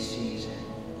in any season.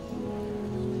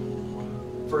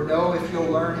 For know if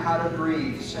you'll learn how to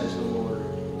breathe, says the Lord,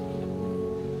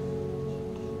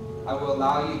 I will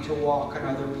allow you to walk on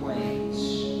other planes,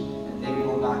 and they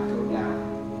will not go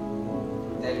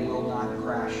down. They will not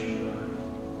crash and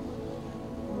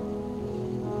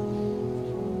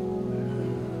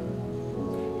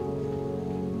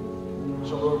burn.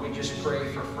 So Lord, we just pray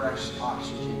for fresh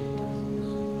oxygen.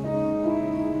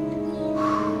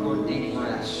 Lord, deep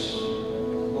rest.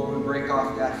 Lord, we break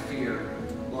off that fear.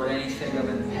 Lord, anything of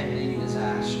impending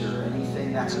disaster,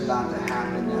 anything that's about to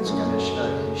happen that's going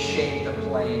to shake the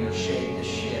plane or shake the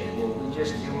ship, Lord, we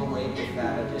just do away with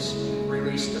that. I just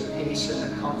release the peace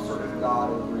and the comfort of God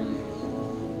over you.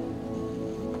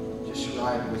 Just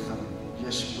ride with them.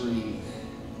 Just breathe.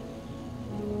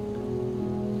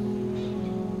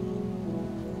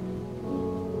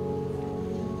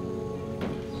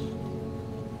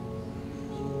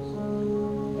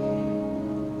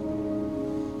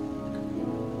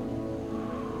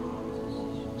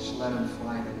 Let him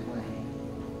fly the plane.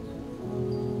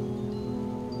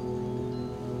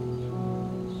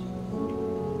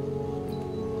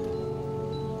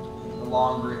 The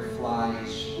longer it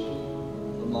flies,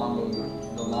 the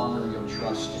longer you'll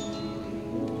trust him to lead.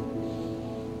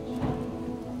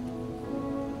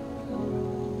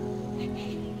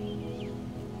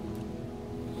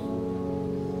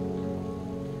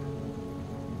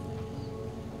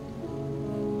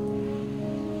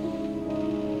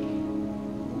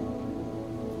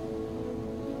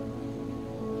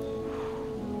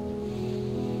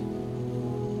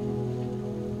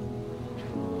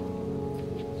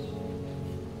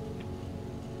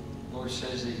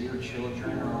 Says that your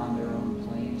children are on their own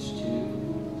planes too.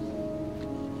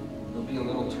 There'll be a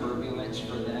little turbulence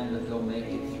for them, but they'll make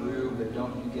it through. But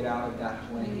don't you get out of that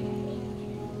plane.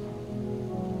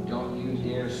 Don't you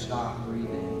dare stop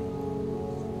breathing.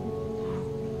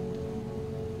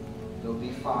 They'll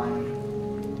be fine.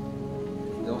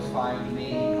 They'll find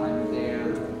me. I'm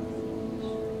there.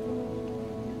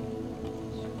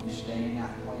 You stay in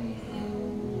that plane.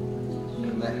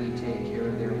 You let me take care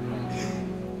of their plane.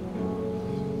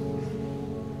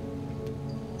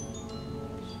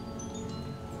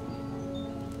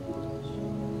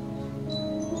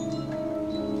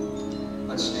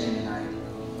 Let's stand tonight.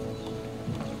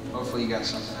 Hopefully you got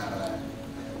something out of that.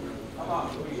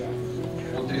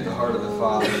 We'll do the heart of the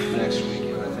Father next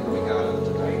week, but I think we got it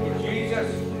tonight.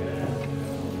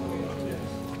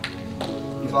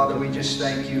 Father, we just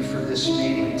thank you for this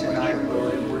meeting tonight,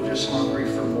 Lord, and we're just hungry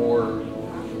for more.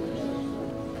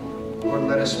 Lord,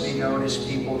 let us be known as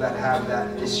people that have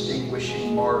that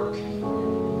distinguishing mark.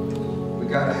 We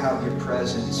got to have your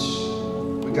presence.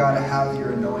 We got to have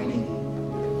your anointing.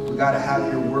 We've got to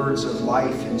have your words of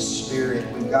life and spirit.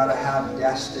 We've got to have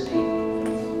destiny.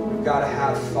 We've got to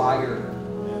have fire.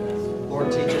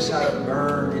 Lord, teach us how to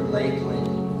burn in Lakeland.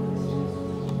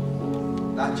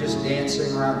 Not just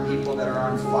dancing around people that are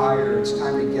on fire. It's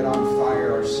time to get on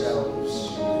fire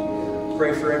ourselves.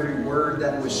 Pray for every word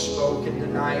that was spoken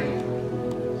tonight.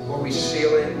 Lord, we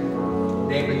seal it in the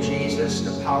name of Jesus,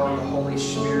 the power of the Holy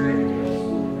Spirit.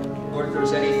 Lord, if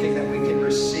there's anything that we can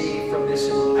receive from this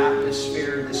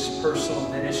atmosphere, this personal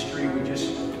ministry, we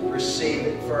just receive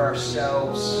it for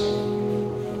ourselves.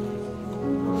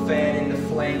 Fan into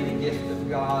flame the gift of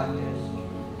God.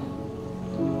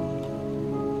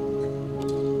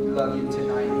 We love you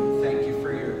tonight. Thank you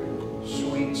for your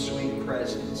sweet, sweet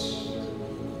presence.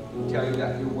 We tell you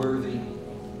that you're worthy.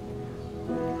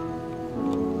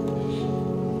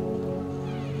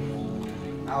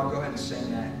 I'll go ahead and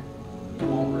sing that. You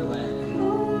won't relent.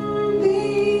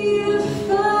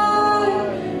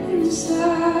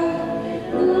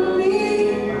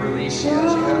 Release you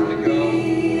as you have to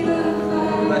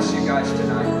go. Bless you guys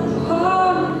tonight.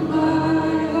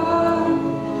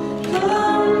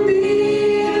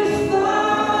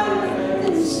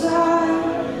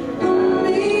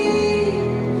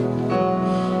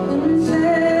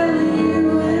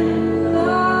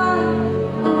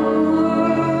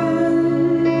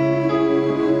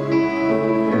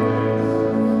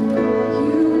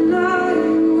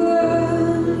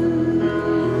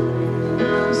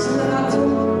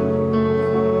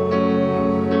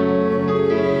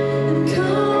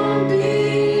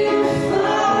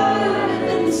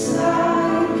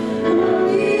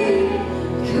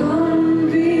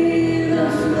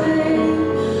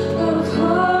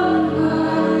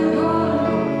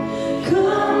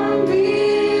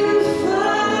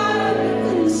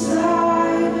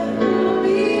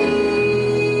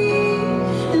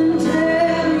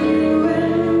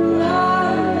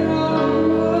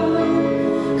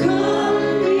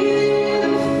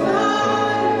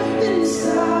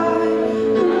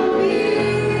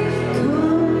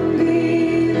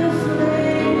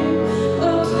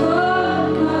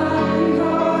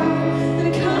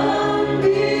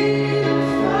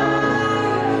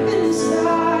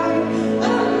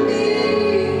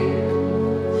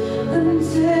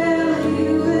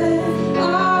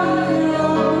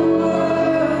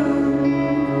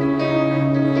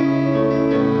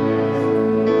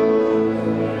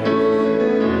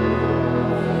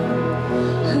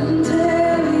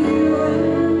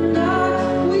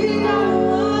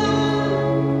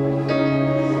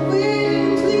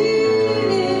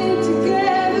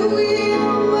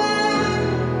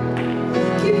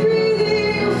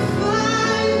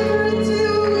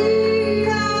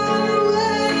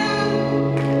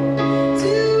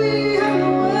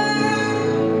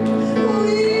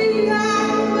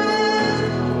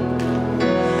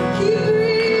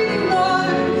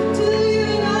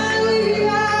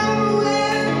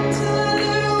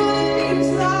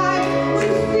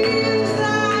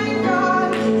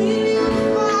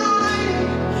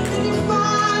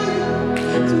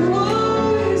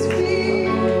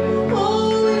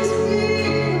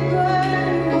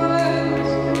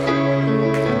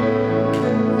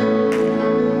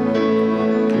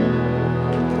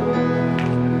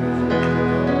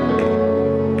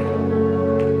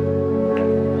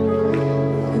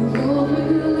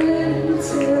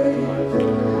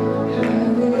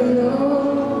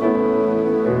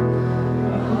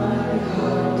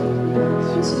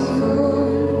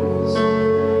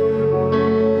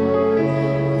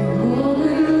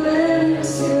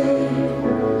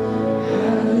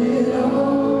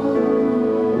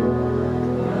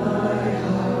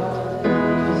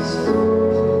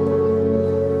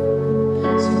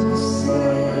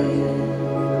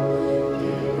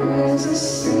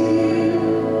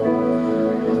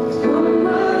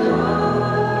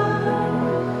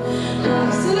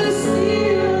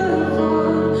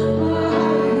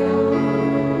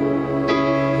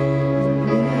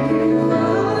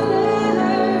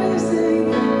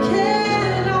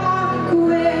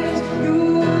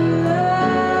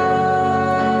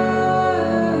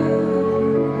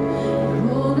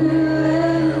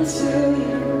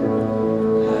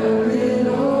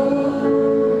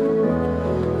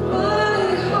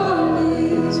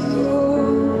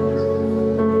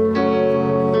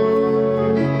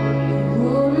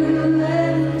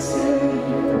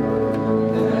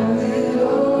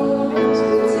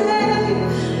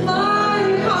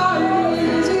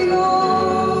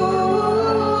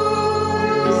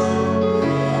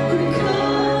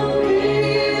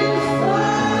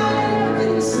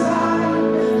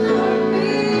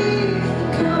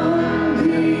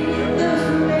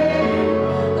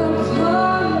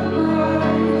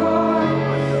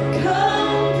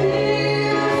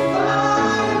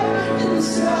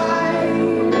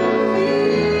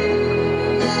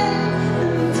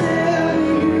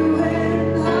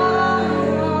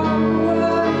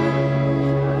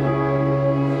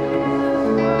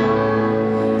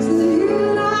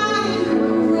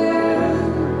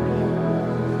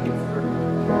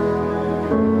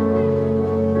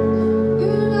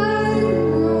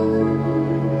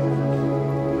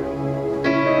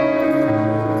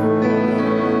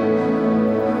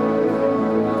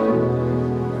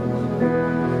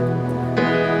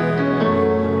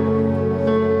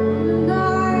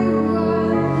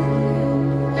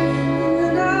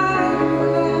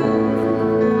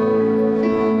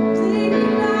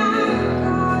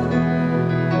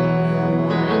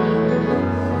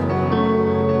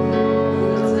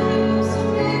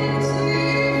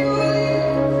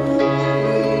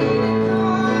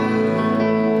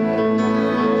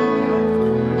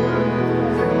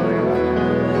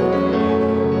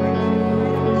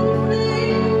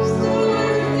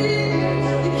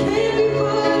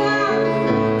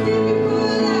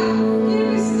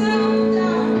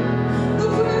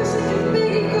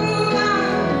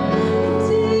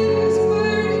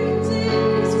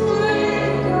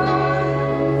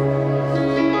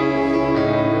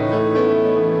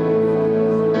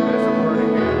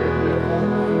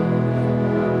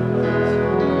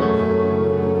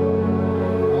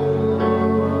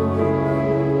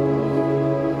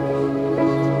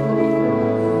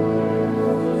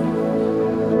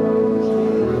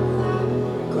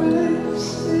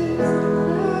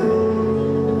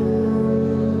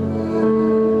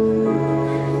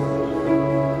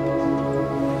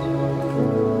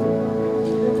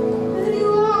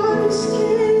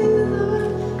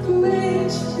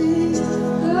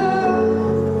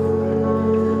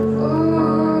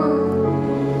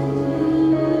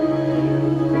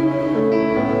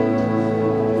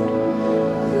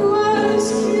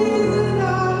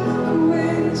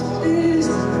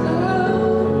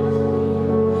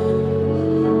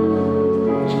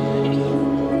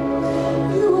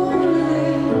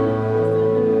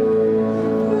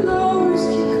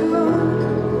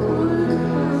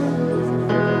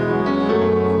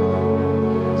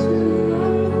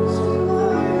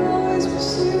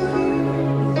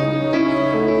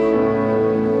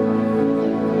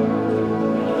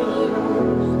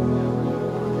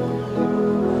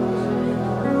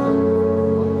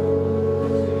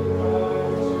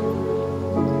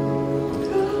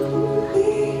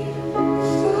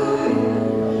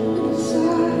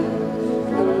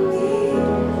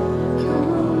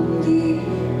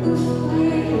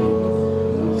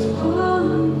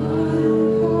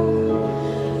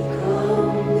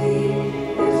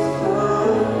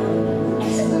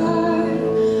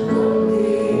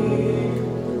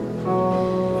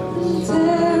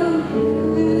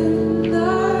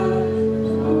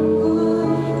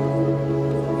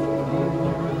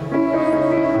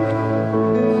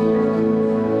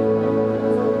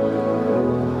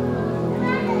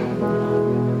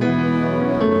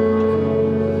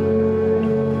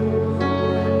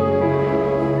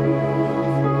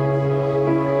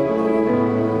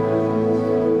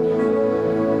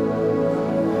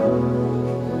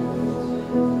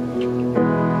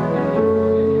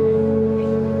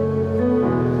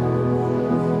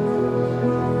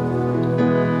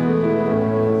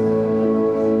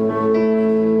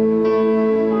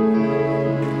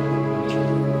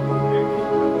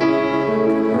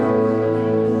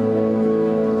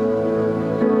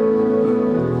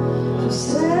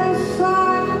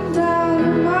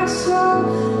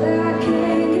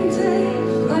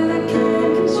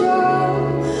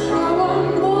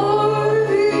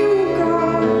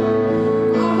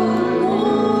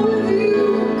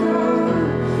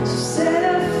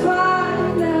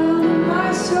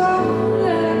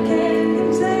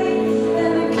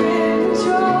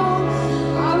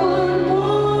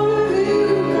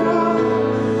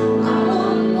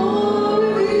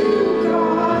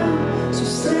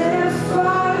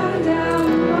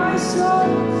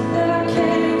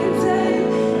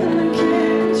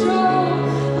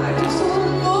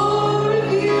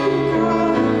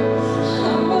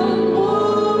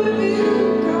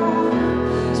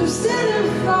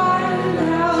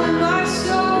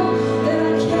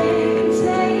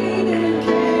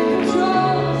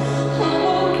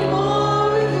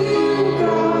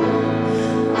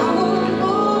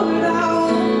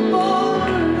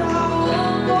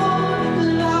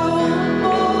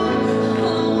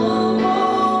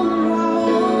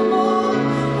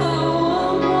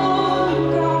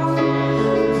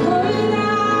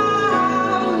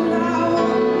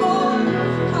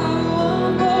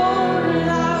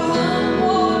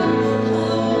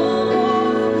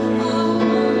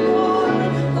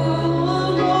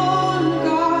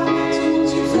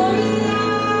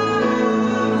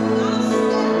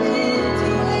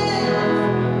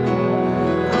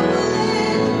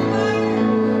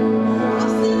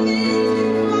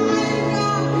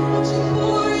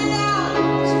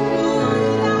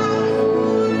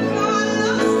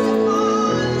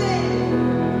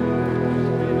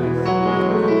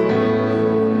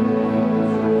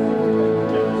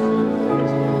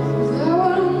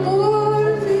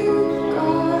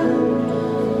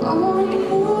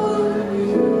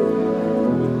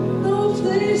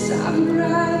 I would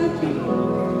rather be.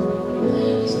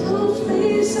 There's no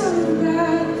place I would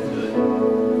rather be.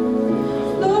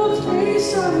 No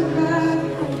place I would rather be.